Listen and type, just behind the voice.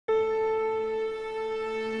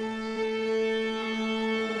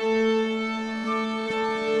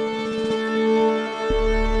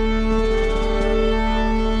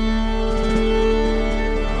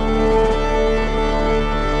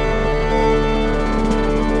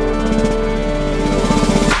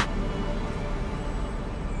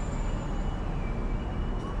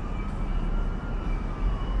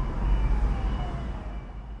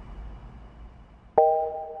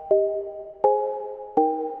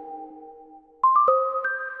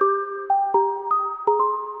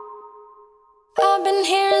been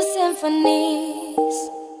hearing symphonies.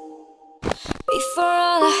 Before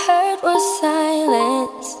all I heard was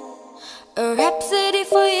silence, a rhapsody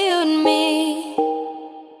for you and me.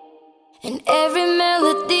 And every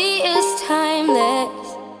melody is timeless.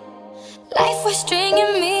 Life was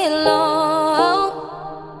stringing me along.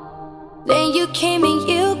 Then you came and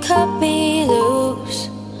you cut me loose.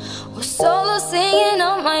 Was solo singing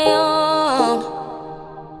on my own.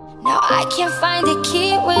 Now I can't find a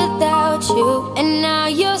key without you. And now